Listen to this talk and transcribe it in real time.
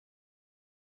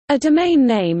A domain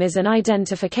name is an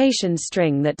identification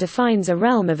string that defines a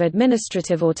realm of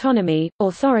administrative autonomy,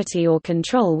 authority or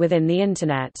control within the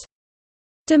Internet.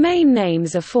 Domain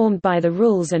names are formed by the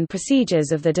rules and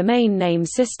procedures of the Domain Name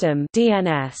System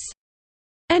 (DNS).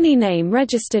 Any name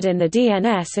registered in the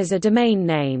DNS is a domain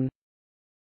name.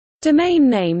 Domain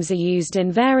names are used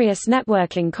in various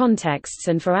networking contexts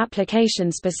and for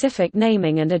application-specific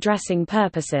naming and addressing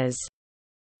purposes.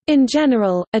 In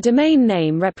general, a domain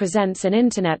name represents an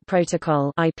Internet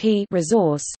Protocol (IP)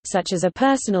 resource, such as a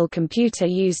personal computer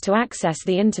used to access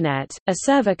the Internet, a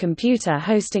server computer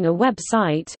hosting a web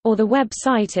site, or the web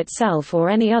site itself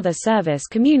or any other service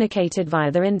communicated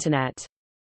via the Internet.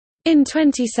 In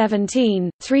 2017,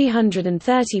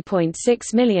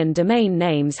 330.6 million domain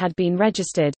names had been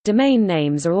registered. Domain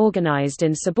names are organized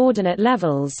in subordinate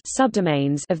levels,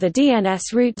 subdomains, of the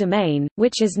DNS root domain,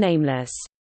 which is nameless.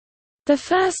 The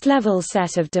first-level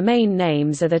set of domain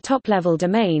names are the top-level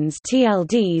domains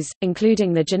 (TLDs),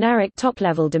 including the generic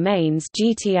top-level domains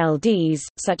 (GTLDs),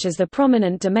 such as the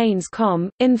prominent domains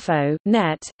 .com, info,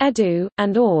 net, edu,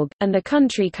 and org, and the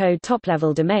country code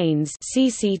top-level domains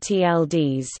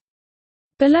 (CCTLDs).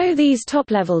 Below these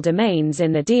top-level domains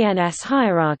in the DNS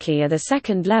hierarchy are the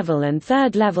second-level and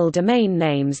third-level domain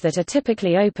names that are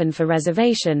typically open for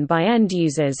reservation by end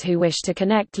users who wish to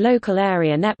connect local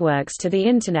area networks to the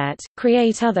Internet,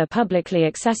 create other publicly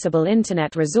accessible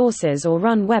Internet resources or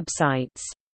run websites.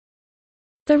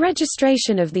 The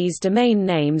registration of these domain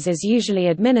names is usually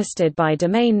administered by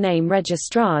domain name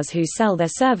registrars who sell their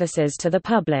services to the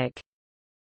public.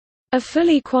 A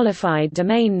fully qualified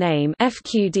domain name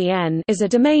 (FQDN) is a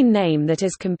domain name that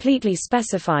is completely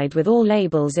specified with all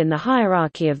labels in the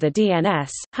hierarchy of the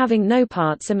DNS, having no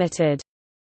parts omitted.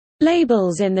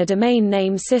 Labels in the domain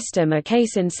name system are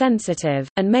case-insensitive,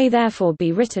 and may therefore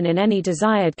be written in any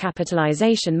desired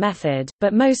capitalization method,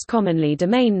 but most commonly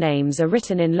domain names are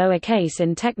written in lowercase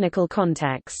in technical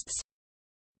contexts.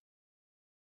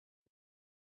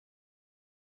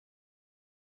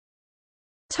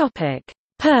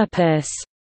 Purpose.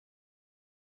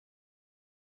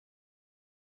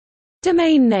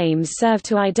 Domain names serve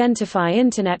to identify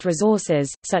Internet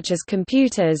resources, such as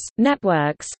computers,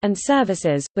 networks, and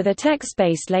services, with a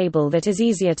text-based label that is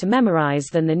easier to memorize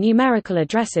than the numerical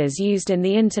addresses used in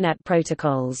the Internet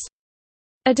protocols.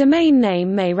 A domain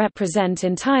name may represent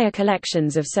entire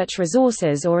collections of such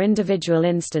resources or individual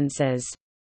instances.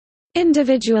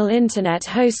 Individual Internet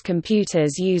host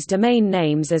computers use domain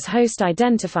names as host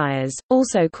identifiers,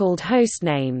 also called host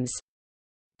names.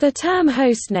 The term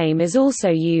hostname is also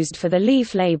used for the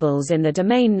leaf labels in the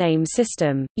domain name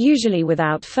system, usually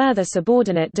without further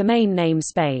subordinate domain name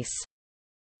space.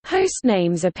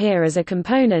 Hostnames appear as a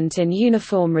component in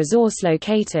uniform resource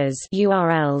locators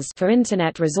 (URLs) for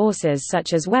Internet resources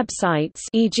such as websites,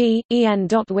 e.g.,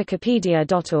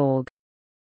 en.wikipedia.org.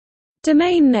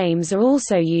 Domain names are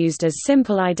also used as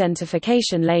simple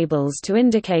identification labels to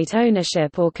indicate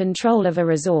ownership or control of a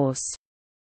resource.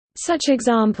 Such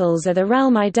examples are the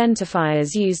realm identifiers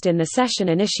used in the Session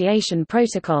Initiation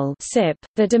Protocol (SIP),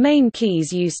 the domain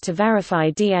keys used to verify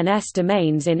DNS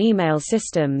domains in email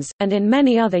systems, and in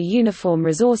many other uniform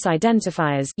resource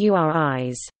identifiers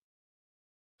 (URIs).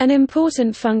 An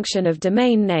important function of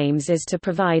domain names is to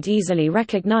provide easily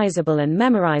recognizable and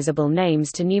memorizable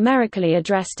names to numerically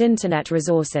addressed Internet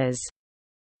resources.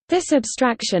 This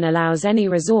abstraction allows any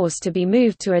resource to be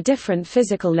moved to a different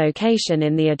physical location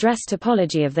in the address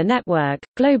topology of the network,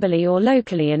 globally or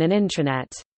locally in an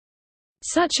intranet.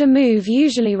 Such a move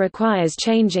usually requires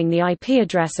changing the IP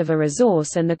address of a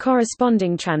resource and the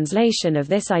corresponding translation of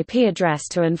this IP address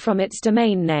to and from its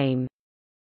domain name.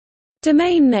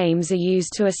 Domain names are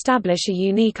used to establish a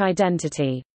unique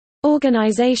identity.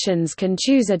 Organizations can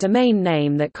choose a domain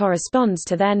name that corresponds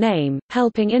to their name,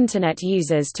 helping Internet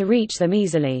users to reach them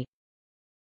easily.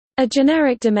 A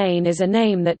generic domain is a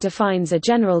name that defines a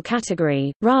general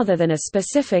category, rather than a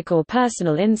specific or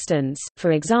personal instance,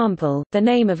 for example, the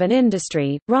name of an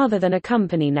industry, rather than a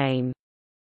company name.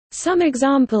 Some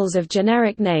examples of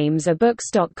generic names are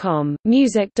books.com,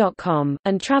 music.com,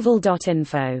 and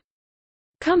travel.info.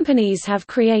 Companies have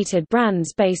created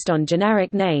brands based on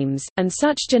generic names, and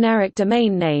such generic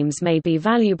domain names may be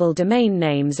valuable. Domain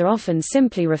names are often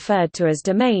simply referred to as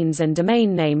domains, and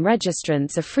domain name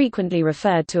registrants are frequently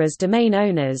referred to as domain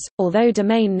owners, although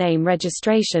domain name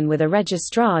registration with a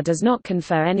registrar does not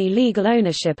confer any legal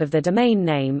ownership of the domain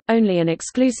name, only an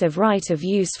exclusive right of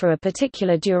use for a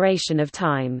particular duration of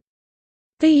time.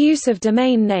 The use of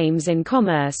domain names in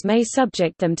commerce may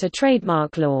subject them to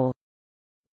trademark law.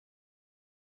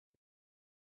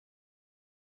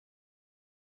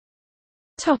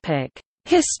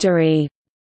 History.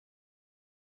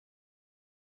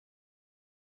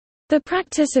 The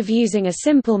practice of using a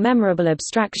simple memorable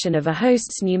abstraction of a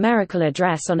host's numerical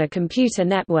address on a computer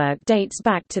network dates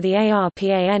back to the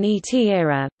ARPANET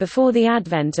era, before the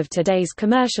advent of today's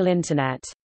commercial Internet.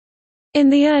 In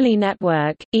the early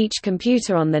network, each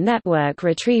computer on the network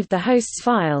retrieved the host's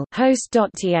file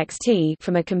host.txt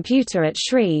from a computer at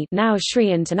SRI, now SRI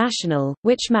International,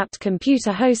 which mapped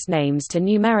computer host names to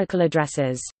numerical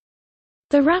addresses.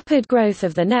 The rapid growth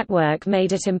of the network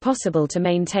made it impossible to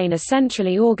maintain a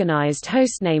centrally organized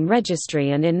hostname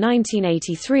registry, and in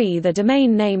 1983 the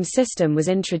domain name system was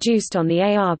introduced on the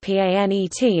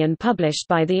ARPANET and published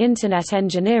by the Internet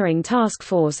Engineering Task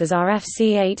Force as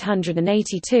RFC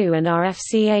 882 and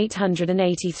RFC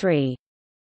 883.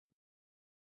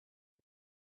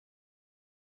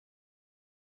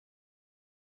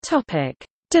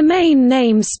 Domain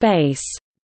name space.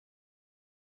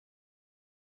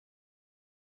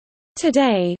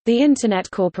 Today, the Internet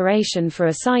Corporation for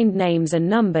Assigned Names and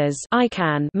Numbers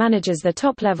 (ICANN) manages the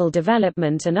top-level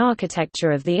development and architecture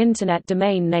of the Internet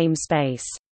domain name space.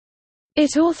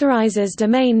 It authorizes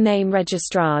domain name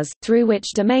registrars, through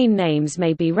which domain names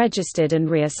may be registered and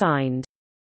reassigned.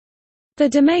 The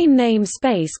domain name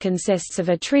space consists of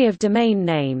a tree of domain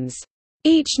names.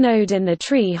 Each node in the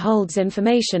tree holds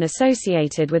information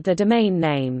associated with the domain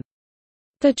name.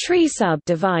 The tree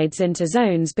sub-divides into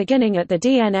zones beginning at the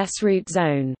DNS root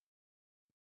zone.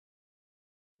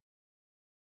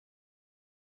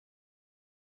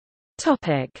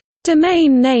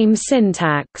 Domain name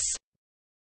syntax.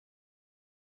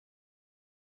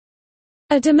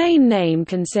 A domain name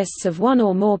consists of one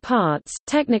or more parts,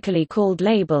 technically called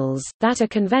labels, that are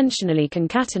conventionally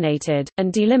concatenated,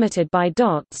 and delimited by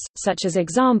dots, such as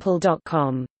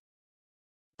example.com.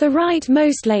 The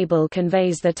rightmost label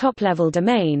conveys the top-level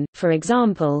domain. For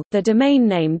example, the domain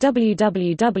name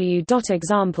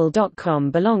www.example.com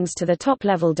belongs to the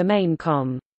top-level domain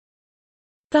 .com.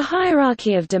 The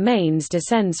hierarchy of domains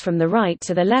descends from the right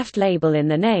to the left label in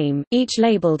the name. Each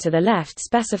label to the left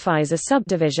specifies a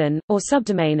subdivision, or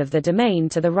subdomain of the domain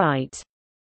to the right.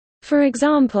 For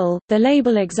example, the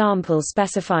label example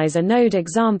specifies a node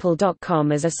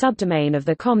example.com as a subdomain of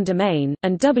the .com domain,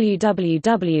 and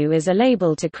www is a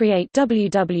label to create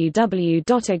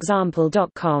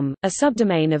www.example.com, a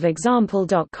subdomain of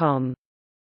example.com.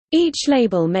 Each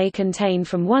label may contain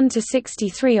from 1 to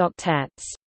 63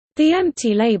 octets. The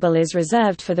empty label is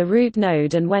reserved for the root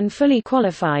node and when fully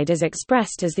qualified is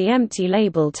expressed as the empty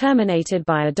label terminated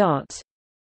by a dot.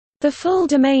 The full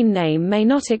domain name may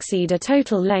not exceed a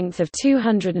total length of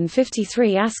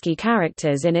 253 ASCII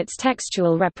characters in its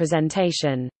textual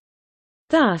representation.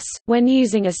 Thus, when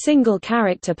using a single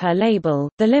character per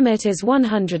label, the limit is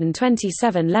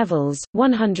 127 levels.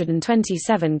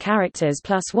 127 characters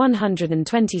plus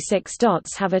 126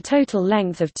 dots have a total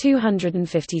length of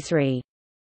 253.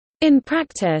 In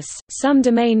practice, some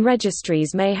domain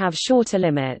registries may have shorter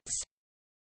limits.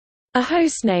 A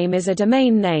hostname is a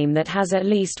domain name that has at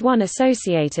least one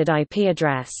associated IP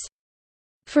address.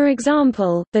 For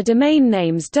example, the domain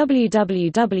names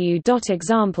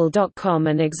www.example.com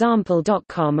and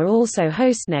example.com are also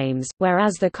hostnames,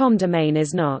 whereas the .com domain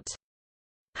is not.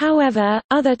 However,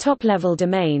 other top-level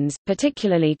domains,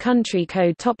 particularly country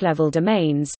code top-level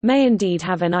domains, may indeed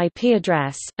have an IP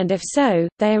address, and if so,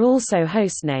 they are also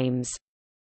hostnames.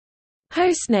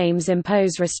 Hostnames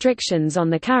impose restrictions on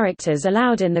the characters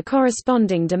allowed in the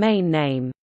corresponding domain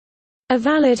name. A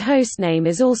valid hostname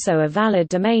is also a valid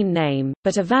domain name,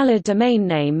 but a valid domain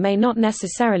name may not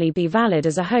necessarily be valid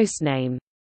as a hostname.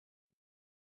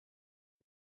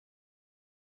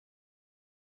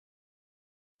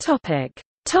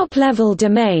 Top-level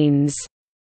domains.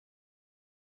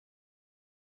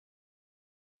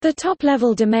 The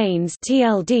top-level domains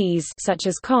 (TLDs) such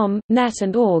as .com, .net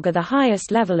and .org are the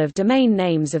highest level of domain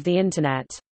names of the Internet.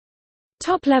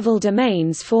 Top-level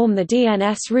domains form the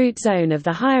DNS root zone of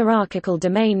the hierarchical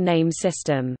domain name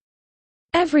system.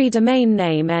 Every domain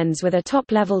name ends with a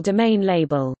top-level domain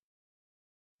label.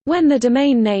 When the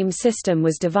domain name system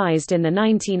was devised in the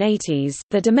 1980s,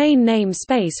 the domain name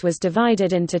space was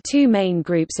divided into two main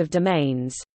groups of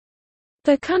domains.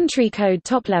 The country code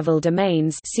top-level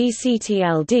domains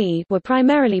 (CCTLD) were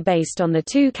primarily based on the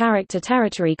two-character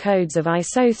territory codes of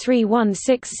ISO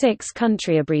 3166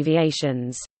 country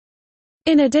abbreviations.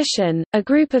 In addition, a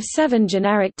group of 7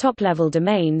 generic top-level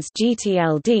domains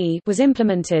 (GTLD) was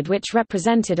implemented which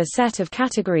represented a set of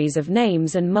categories of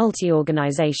names and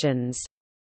multi-organizations.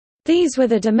 These were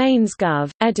the domains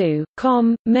gov, edu,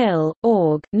 com, mil,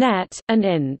 org, net, and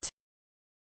int.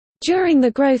 During the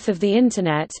growth of the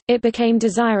Internet, it became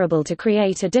desirable to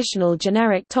create additional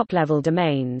generic top-level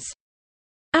domains.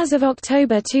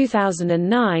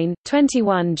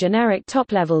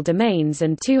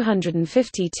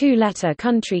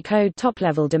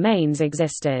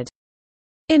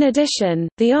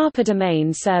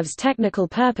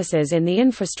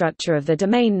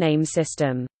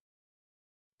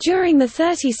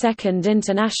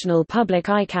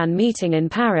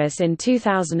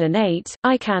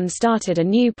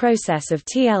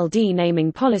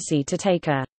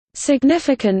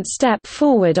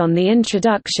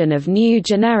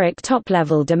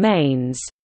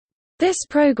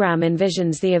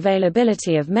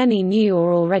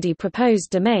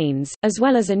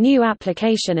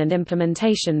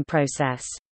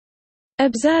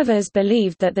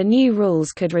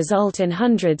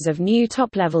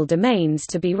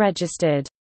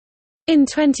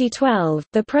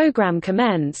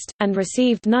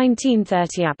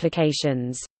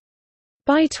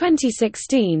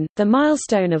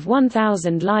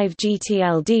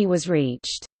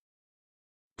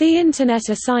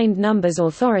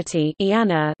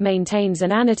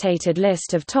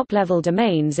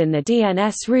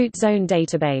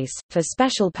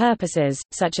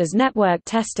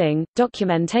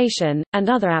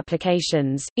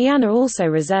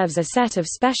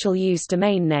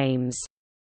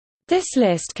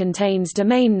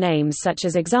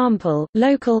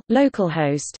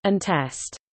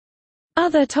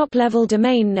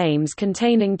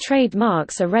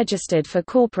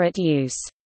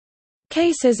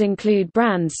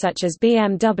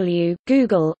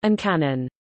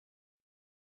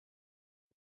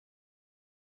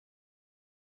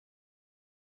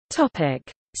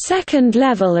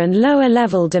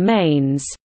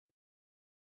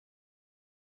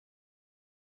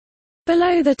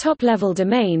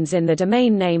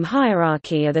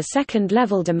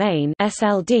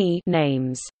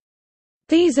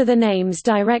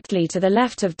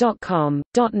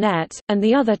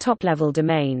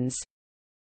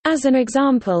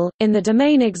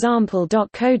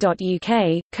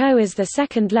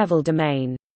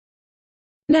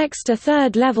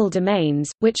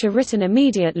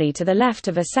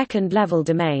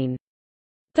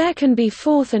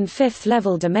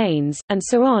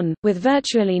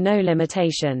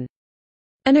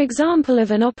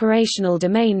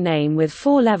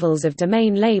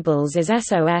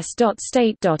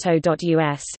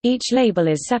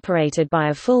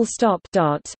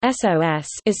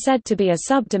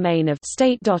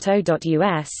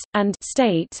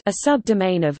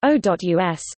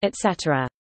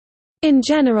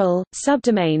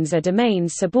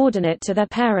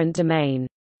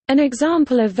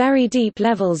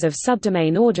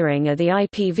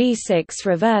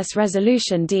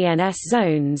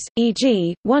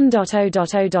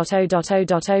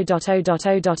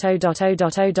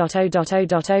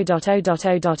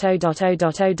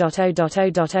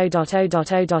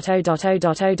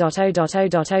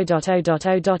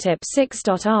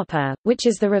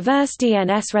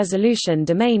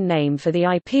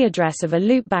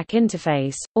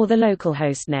 interface, or the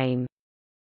localhost name.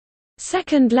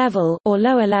 Second level, or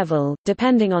lower level,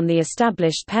 depending on the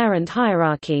established parent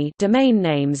hierarchy, domain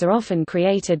names are often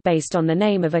created based on the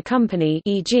name of a company,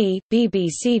 e.g.,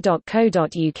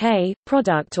 bbc.co.uk,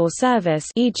 product or service,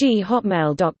 e.g.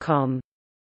 hotmail.com.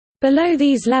 Below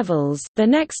these levels, the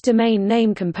next domain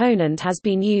name component has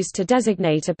been used to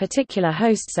designate a particular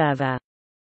host server.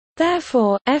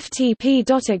 Therefore,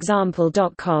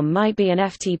 ftp.example.com might be an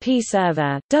FTP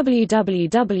server,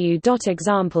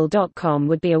 www.example.com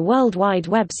would be a World Wide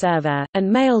Web server,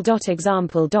 and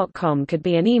mail.example.com could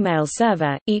be an email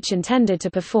server, each intended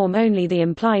to perform only the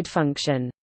implied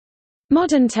function.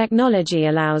 Modern technology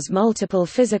allows multiple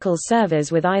physical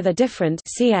servers with either different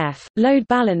cf. Load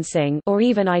balancing or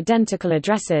even identical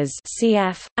addresses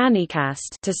cf.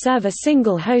 Anycast to serve a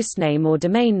single hostname or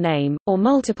domain name, or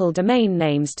multiple domain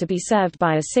names to be served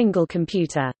by a single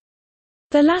computer.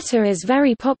 The latter is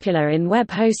very popular in web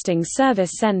hosting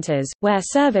service centers, where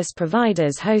service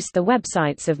providers host the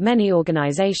websites of many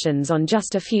organizations on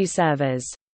just a few servers.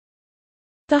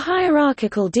 The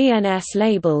hierarchical DNS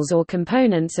labels or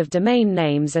components of domain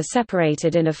names are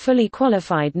separated in a fully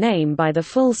qualified name by the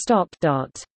full stop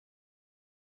dot.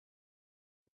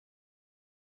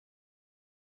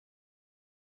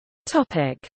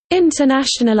 Topic: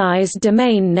 Internationalized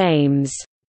domain names.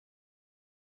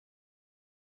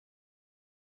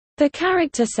 The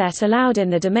character set allowed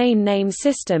in the domain name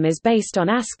system is based on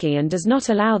ASCII and does not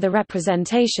allow the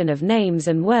representation of names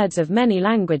and words of many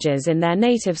languages in their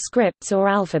native scripts or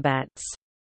alphabets.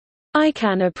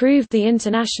 ICANN approved the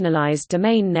Internationalized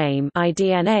Domain Name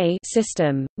 (IDNA)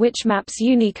 system, which maps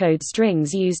Unicode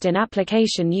strings used in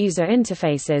application user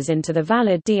interfaces into the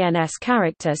valid DNS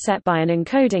character set by an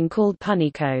encoding called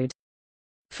punycode.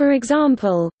 For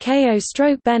example,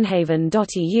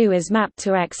 ko-benhaven.eu is mapped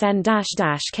to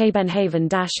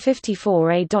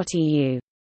xn-kbenhaven-54a.eu.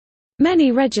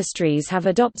 Many registries have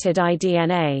adopted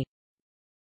IDNA.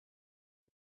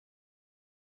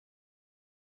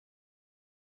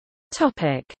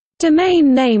 Topic: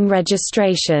 Domain name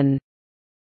registration.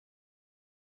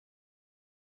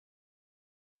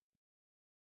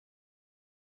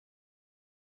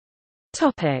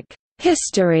 Topic: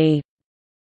 History.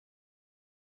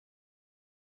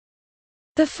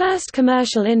 The first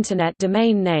commercial Internet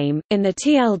domain name, in the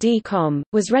TLD.com,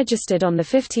 was registered on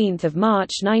 15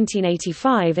 March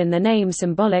 1985 in the name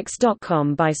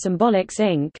Symbolics.com by Symbolics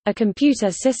Inc., a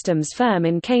computer systems firm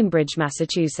in Cambridge,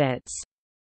 Massachusetts.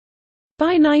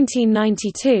 By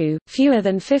 1992, fewer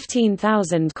than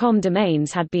 15,000 .com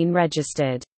domains had been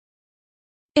registered.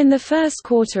 In the first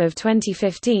quarter of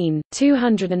 2015,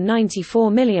 294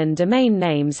 million domain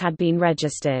names had been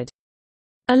registered.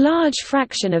 A large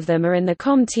fraction of them are in the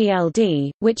COM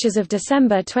TLD, which as of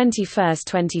December 21,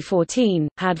 2014,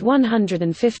 had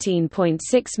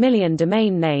 115.6 million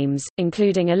domain names,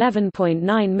 including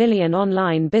 11.9 million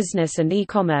online business and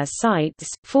e-commerce sites,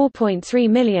 4.3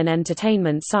 million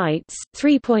entertainment sites,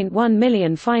 3.1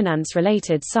 million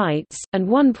finance-related sites, and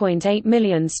 1.8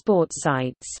 million sports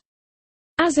sites.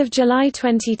 As of July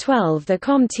 2012, the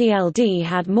COM TLD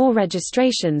had more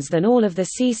registrations than all of the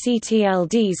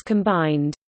CC-TLDs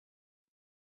combined.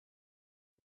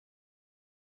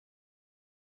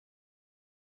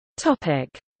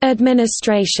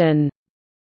 Administration.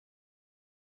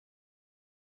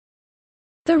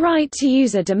 The right to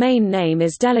use a domain name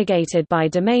is delegated by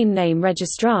domain name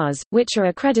registrars, which are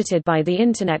accredited by the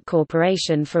Internet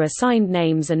Corporation for Assigned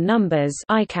Names and Numbers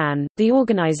 (ICANN), the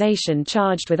organization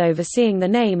charged with overseeing the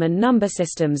name and number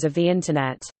systems of the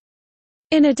Internet.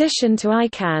 In addition to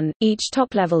ICANN, each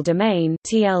top-level domain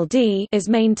 (TLD) is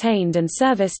maintained and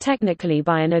serviced technically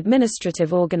by an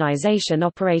administrative organization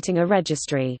operating a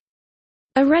registry.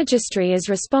 A registry is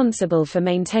responsible for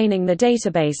maintaining the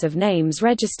database of names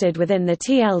registered within the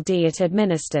TLD it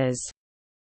administers.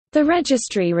 The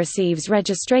registry receives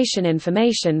registration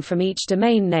information from each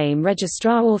domain name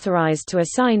registrar authorized to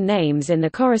assign names in the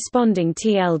corresponding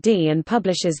TLD and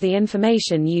publishes the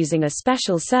information using a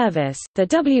special service, the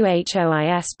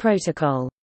WHOIS protocol.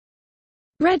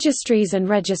 Registries and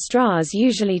registrars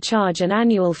usually charge an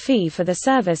annual fee for the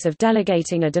service of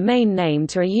delegating a domain name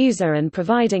to a user and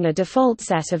providing a default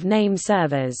set of name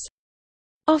servers.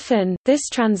 Often, this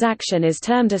transaction is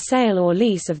termed a sale or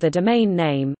lease of the domain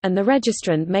name, and the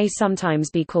registrant may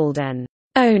sometimes be called an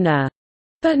owner,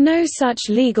 but no such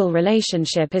legal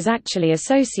relationship is actually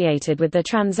associated with the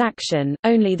transaction,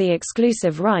 only the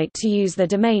exclusive right to use the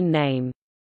domain name.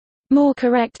 More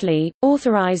correctly,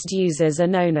 authorized users are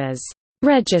known as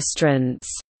registrants,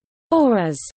 or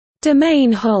as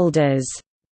domain holders.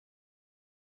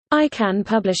 ICANN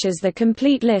publishes the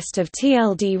complete list of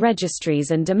TLD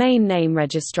registries and domain name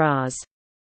registrars.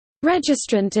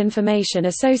 Registrant information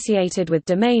associated with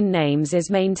domain names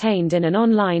is maintained in an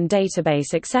online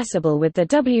database accessible with the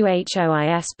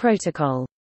WHOIS protocol.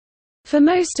 For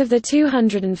most of the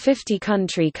 250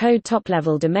 country code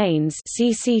top-level domains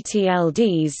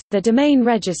 (CC-TLDs), the domain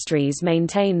registries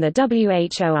maintain the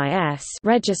WHOIS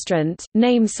registrant,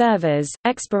 name servers,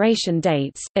 expiration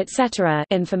dates, etc.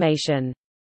 information.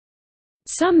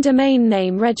 Some domain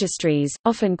name registries,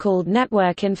 often called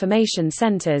Network Information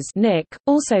Centers (NIC),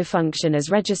 also function as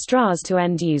registrars to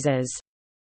end users.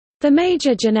 The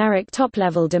major generic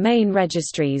top-level domain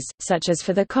registries, such as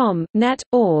for the COM, .NET,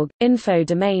 .org, info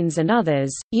domains and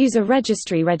others, use a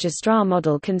registry-registrar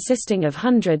model consisting of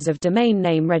hundreds of domain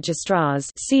name registrars,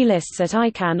 see lists at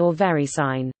ICANN or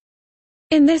VeriSign.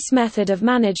 In this method of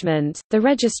management, the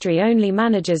registry only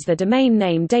manages the domain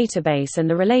name database and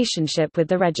the relationship with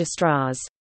the registrars.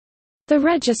 The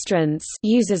registrants,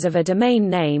 users of a domain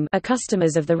name, are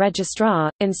customers of the registrar,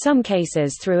 in some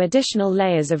cases through additional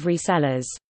layers of resellers.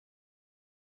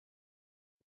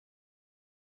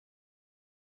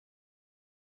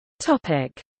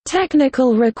 Topic: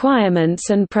 Technical requirements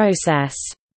and process.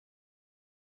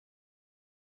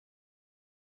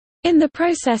 In the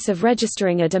process of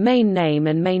registering a domain name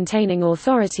and maintaining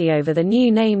authority over the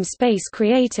new name space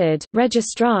created,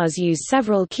 registrars use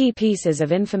several key pieces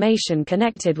of information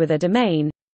connected with a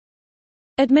domain.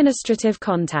 Administrative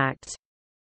contact.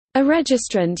 A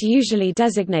registrant usually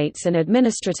designates an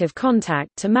administrative contact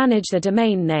to manage the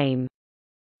domain name.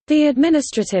 The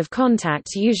administrative contact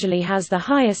usually has the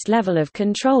highest level of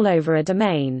control over a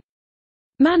domain.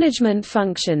 Management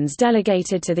functions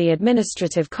delegated to the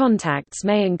administrative contacts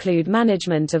may include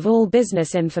management of all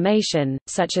business information,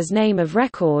 such as name of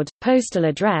record, postal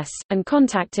address, and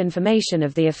contact information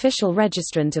of the official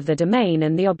registrant of the domain,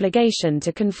 and the obligation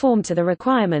to conform to the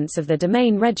requirements of the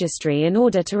domain registry in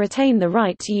order to retain the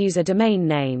right to use a domain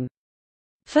name.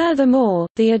 Furthermore,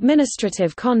 the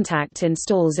administrative contact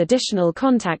installs additional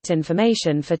contact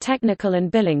information for technical and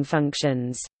billing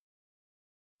functions.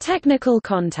 Technical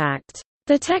contact.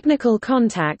 The technical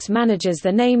contact manages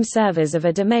the name servers of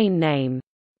a domain name.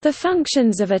 The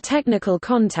functions of a technical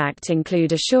contact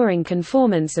include assuring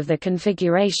conformance of the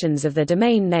configurations of the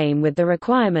domain name with the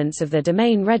requirements of the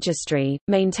domain registry,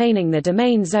 maintaining the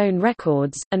domain zone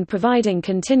records, and providing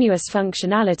continuous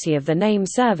functionality of the name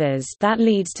servers that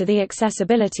leads to the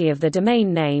accessibility of the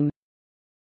domain name.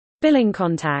 Billing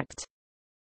contact.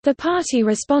 The party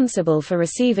responsible for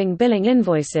receiving billing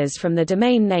invoices from the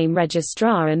domain name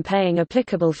registrar and paying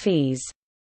applicable fees.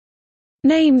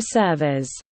 Name servers.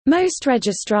 Most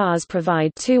registrars provide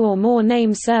 2 or more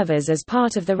name servers as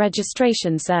part of the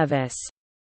registration service.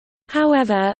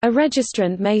 However, a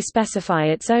registrant may specify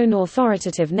its own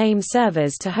authoritative name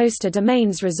servers to host a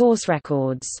domain's resource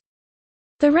records.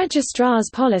 The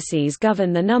registrar's policies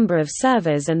govern the number of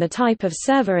servers and the type of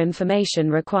server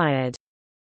information required.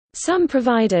 Some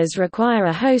providers require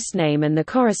a hostname and the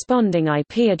corresponding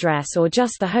IP address, or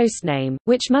just the hostname,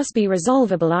 which must be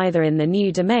resolvable either in the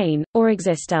new domain, or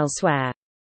exist elsewhere.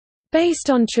 Based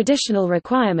on traditional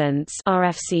requirements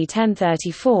RFC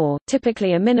 1034,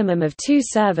 typically a minimum of 2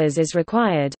 servers is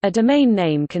required. A domain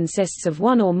name consists of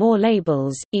 1 or more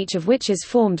labels, each of which is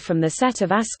formed from the set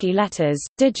of ASCII letters,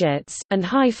 digits, and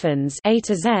hyphens A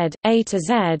to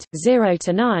Z, 0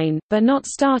 to 9, but not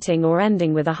starting or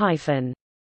ending with a hyphen.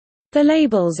 The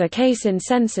labels are case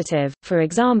insensitive, for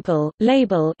example,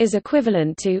 label is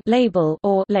equivalent to label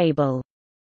or label.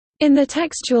 In the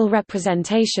textual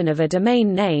representation of a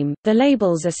domain name, the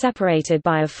labels are separated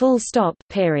by a full stop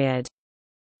period.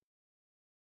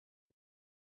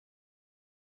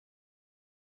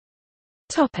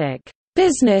 Topic: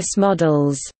 Business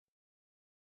models.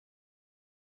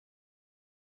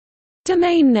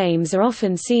 Domain names are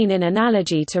often seen in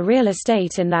analogy to real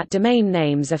estate in that domain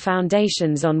names are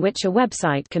foundations on which a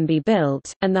website can be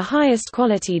built, and the highest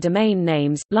quality domain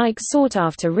names, like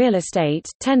sought-after real estate,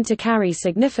 tend to carry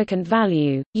significant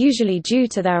value, usually due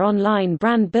to their online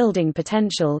brand building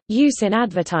potential, use in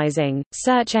advertising,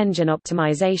 search engine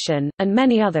optimization, and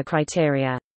many other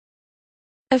criteria.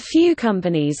 A few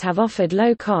companies have offered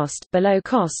low-cost,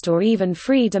 below-cost or even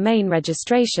free domain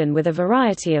registration, with a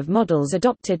variety of models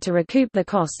adopted to recoup the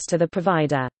costs to the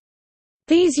provider.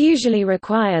 These usually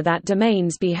require that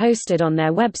domains be hosted on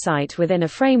their website within a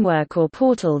framework or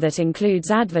portal that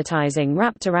includes advertising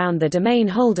wrapped around the domain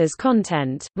holder's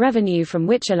content, revenue from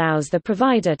which allows the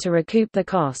provider to recoup the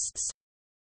costs.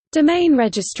 Domain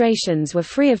registrations were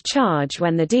free of charge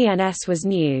when the DNS was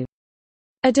new.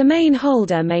 A domain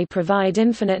holder may provide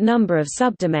infinite number of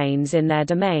subdomains in their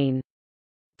domain.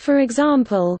 For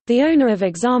example, the owner of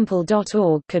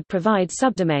example.org could provide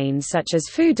subdomains such as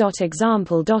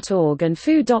foo.example.org and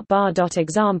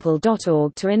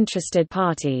foo.bar.example.org to interested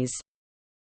parties.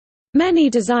 Many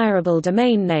desirable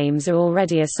domain names are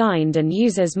already assigned, and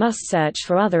users must search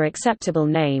for other acceptable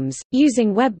names,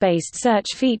 using web-based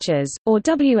search features, or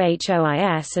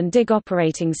WHOIS and DIG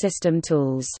operating system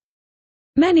tools.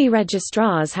 Many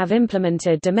registrars have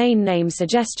implemented domain name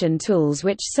suggestion tools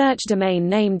which search domain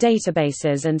name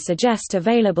databases and suggest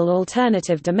available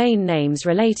alternative domain names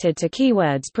related to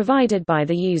keywords provided by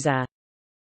the user.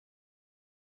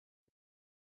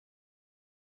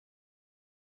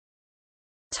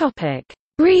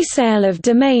 Resale of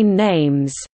domain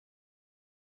names.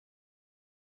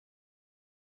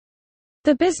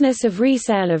 The business of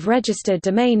resale of registered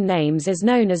domain names is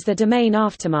known as the domain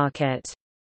aftermarket.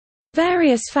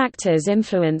 Various factors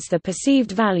influence the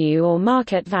perceived value or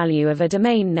market value of a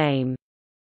domain name.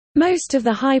 Most of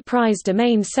the high-priced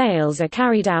domain sales are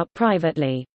carried out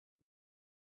privately.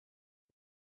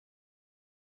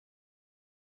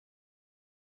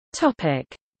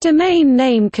 Domain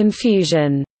name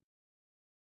confusion.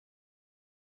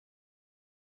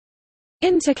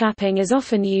 Intercapping is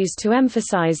often used to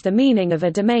emphasize the meaning of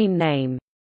a domain name.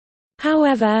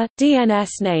 However,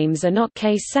 DNS names are not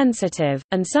case-sensitive,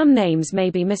 and some names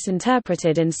may be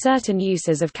misinterpreted in certain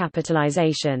uses of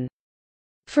capitalization.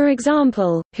 For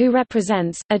example, Who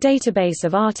Represents, a database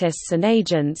of artists and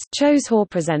agents, chose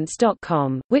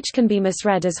whorepresents.com, which can be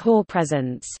misread as Whore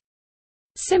Presents.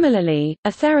 Similarly,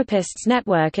 a therapist's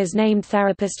network is named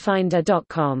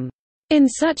therapistfinder.com. In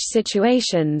such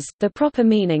situations, the proper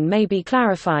meaning may be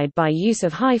clarified by use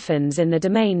of hyphens in the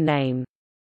domain name.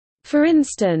 For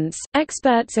instance,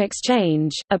 Experts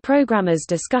Exchange, a programmer's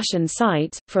discussion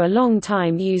site, for a long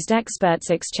time used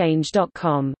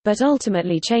expertsexchange.com, but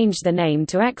ultimately changed the name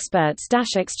to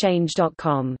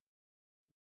experts-exchange.com.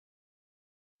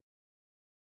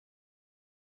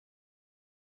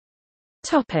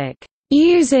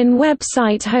 Use in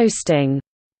website hosting.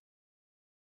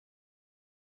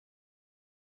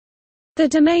 The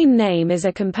domain name is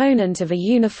a component of a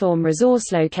uniform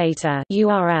resource locator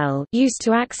 (URL) used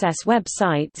to access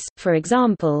websites. For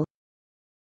example,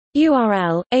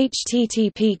 URL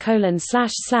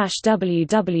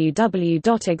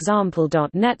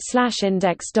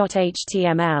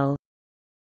http://www.example.net/index.html.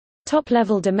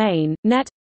 Top-level domain net.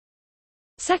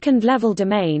 Second-level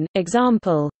domain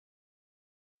example.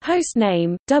 Host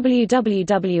name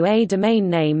www. A domain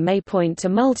name may point to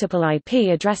multiple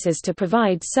IP addresses to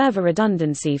provide server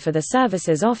redundancy for the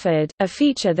services offered, a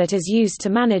feature that is used to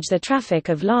manage the traffic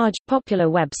of large, popular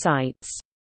websites.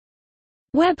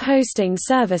 Web hosting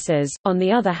services, on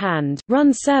the other hand,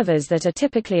 run servers that are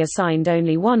typically assigned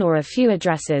only one or a few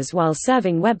addresses while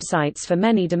serving websites for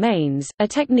many domains, a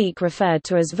technique referred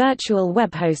to as virtual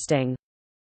web hosting.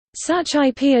 Such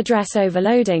IP address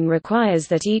overloading requires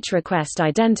that each request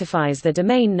identifies the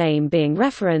domain name being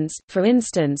referenced, for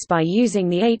instance by using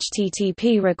the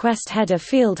HTTP request header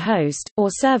field host, or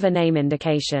server name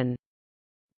indication.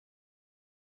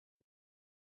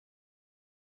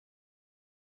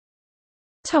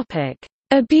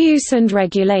 Abuse and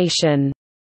regulation.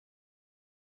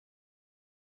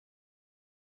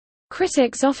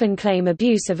 Critics often claim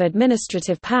abuse of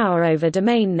administrative power over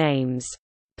domain names.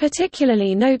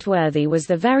 Particularly noteworthy was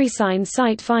the VeriSign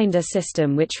site finder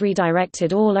system, which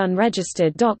redirected all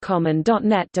unregistered .com and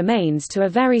 .net domains to a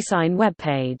VeriSign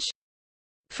webpage.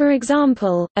 For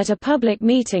example, at a public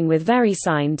meeting with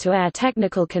VeriSign to air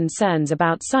technical concerns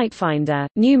about SiteFinder,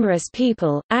 numerous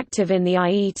people, active in the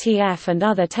IETF and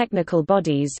other technical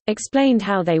bodies, explained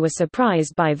how they were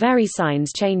surprised by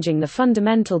VeriSign's changing the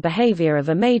fundamental behavior of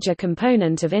a major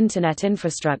component of Internet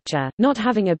infrastructure, not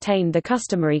having obtained the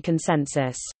customary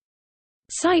consensus.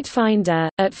 SiteFinder,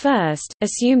 at first,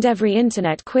 assumed every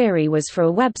Internet query was for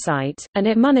a website, and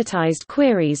it monetized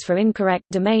queries for incorrect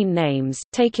domain names,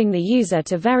 taking the user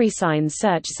to VeriSign's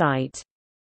search site.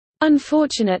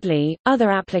 Unfortunately, other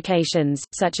applications,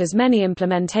 such as many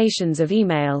implementations of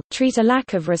email, treat a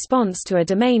lack of response to a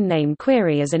domain name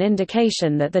query as an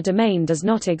indication that the domain does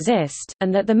not exist,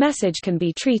 and that the message can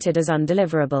be treated as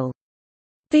undeliverable.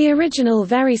 The original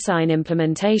VeriSign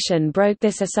implementation broke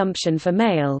this assumption for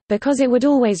mail, because it would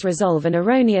always resolve an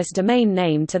erroneous domain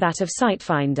name to that of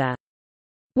SiteFinder.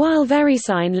 While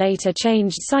VeriSign later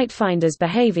changed SiteFinder's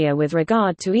behavior with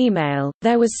regard to email,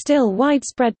 there was still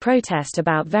widespread protest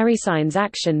about VeriSign's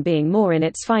action being more in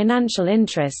its financial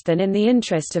interest than in the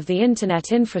interest of the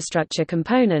Internet infrastructure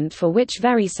component for which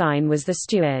VeriSign was the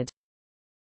steward.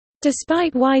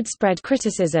 Despite widespread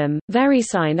criticism,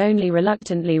 VeriSign only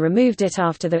reluctantly removed it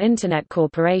after the Internet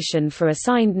Corporation for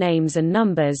Assigned Names and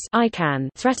Numbers (ICANN)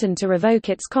 threatened to revoke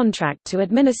its contract to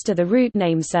administer the root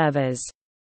name servers.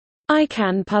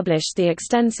 ICANN published the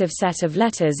extensive set of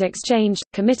letters exchanged,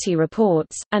 committee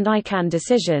reports, and ICANN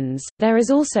decisions. There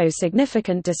is also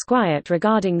significant disquiet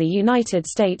regarding the United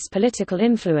States' political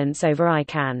influence over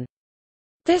ICANN.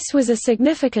 This was a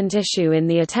significant issue in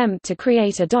the attempt to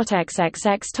create a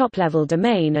 .xxx top-level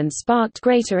domain and sparked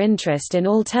greater interest in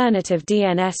alternative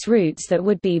DNS routes that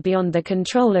would be beyond the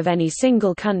control of any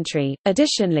single country.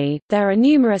 Additionally, there are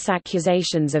numerous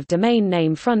accusations of domain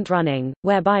name front-running,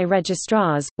 whereby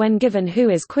registrars, when given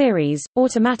whois queries,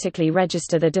 automatically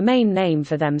register the domain name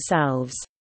for themselves.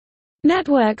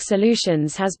 Network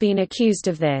Solutions has been accused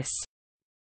of this.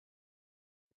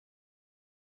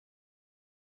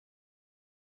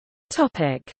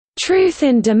 Truth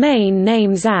in Domain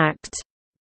Names Act.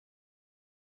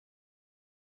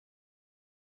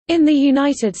 In the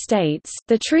United States,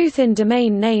 the Truth in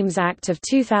Domain Names Act of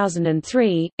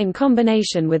 2003, in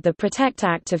combination with the Protect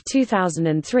Act of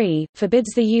 2003,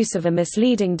 forbids the use of a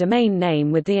misleading domain name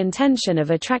with the intention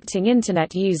of attracting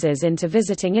Internet users into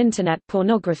visiting Internet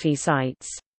pornography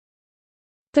sites.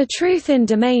 The Truth in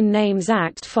Domain Names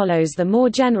Act follows the more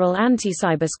general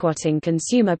Anti-Cybersquatting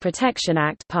Consumer Protection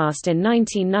Act passed in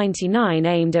 1999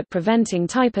 aimed at preventing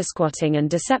typosquatting and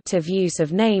deceptive use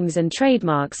of names and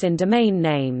trademarks in domain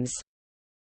names.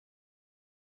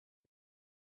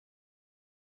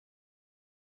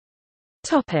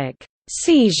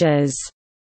 Seizures.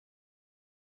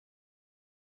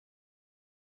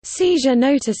 Seizure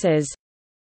notices.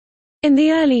 In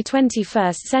the early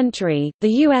 21st century,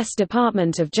 the U.S.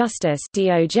 Department of Justice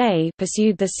 (DOJ)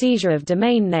 pursued the seizure of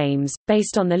domain names,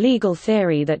 based on the legal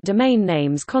theory that domain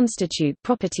names constitute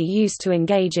property used to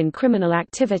engage in criminal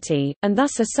activity, and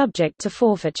thus are subject to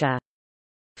forfeiture.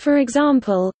 For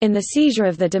example, in the seizure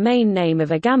of the domain name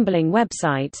of a gambling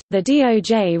website, the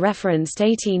DOJ referenced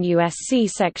 18 U.S.C.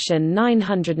 Section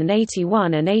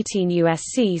 981 and 18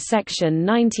 U.S.C. Section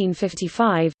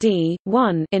 1955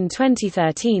 D.1. In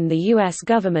 2013, the U.S.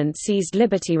 government seized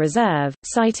Liberty Reserve,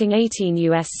 citing 18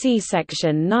 U.S.C.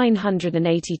 Section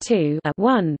 982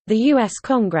 (1). The U.S.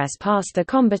 Congress passed the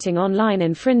Combating Online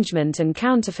Infringement and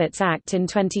Counterfeits Act in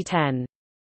 2010.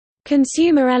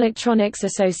 Consumer Electronics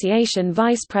Association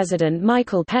Vice President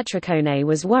Michael Petricone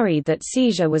was worried that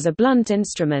seizure was a blunt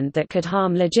instrument that could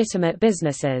harm legitimate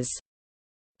businesses.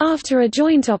 After a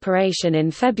joint operation in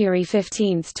February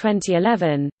 15,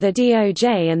 2011, the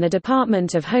DOJ and the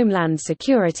Department of Homeland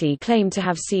Security claimed to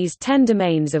have seized 10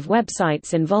 domains of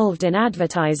websites involved in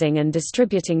advertising and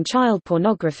distributing child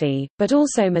pornography, but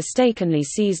also mistakenly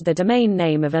seized the domain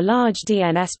name of a large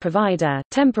DNS provider,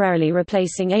 temporarily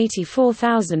replacing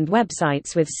 84,000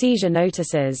 websites with seizure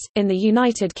notices. In the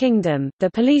United Kingdom, the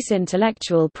Police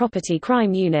Intellectual Property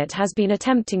Crime Unit has been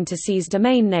attempting to seize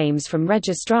domain names from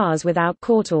registrars without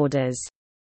court orders.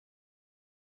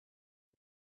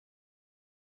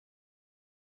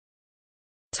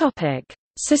 Topic: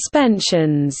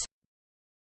 Suspensions.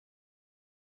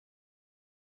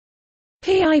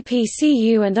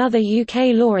 PIPCU and other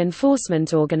UK law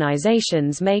enforcement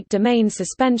organisations make domain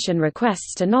suspension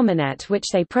requests to Nominet, which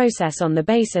they process on the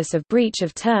basis of breach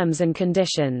of terms and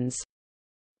conditions.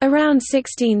 Around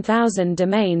 16,000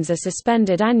 domains are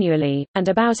suspended annually, and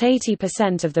about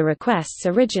 80% of the requests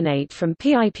originate from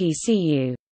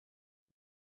PIPCU.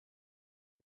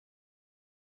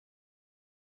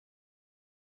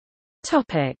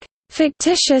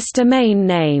 Fictitious domain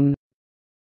name.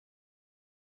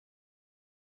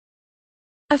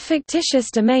 A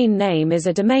fictitious domain name is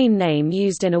a domain name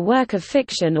used in a work of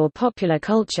fiction or popular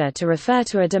culture to refer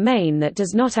to a domain that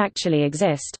does not actually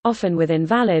exist, often with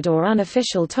invalid or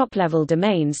unofficial top-level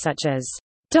domains such as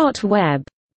 .web,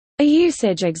 a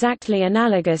usage exactly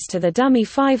analogous to the dummy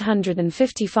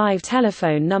 555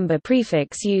 telephone number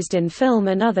prefix used in film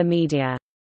and other media.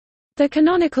 The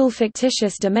canonical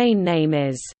fictitious domain name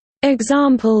is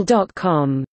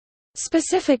example.com.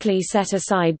 Specifically set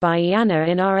aside by IANA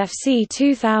in RFC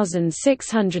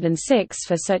 2606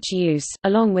 for such use,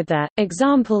 along with the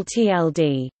example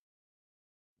TLD.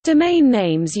 Domain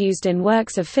names used in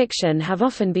works of fiction have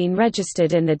often been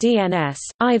registered in the DNS,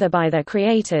 either by their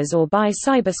creators or by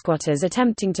cybersquatters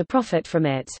attempting to profit from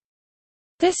it.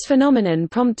 This phenomenon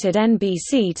prompted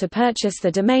NBC to purchase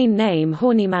the domain name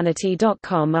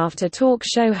hornymanatee.com after talk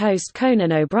show host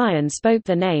Conan O'Brien spoke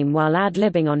the name while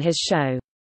ad-libbing on his show.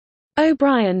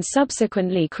 O'Brien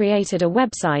subsequently created a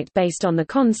website based on the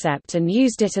concept and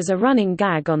used it as a running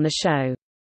gag on the show.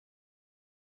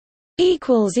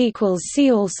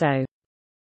 See also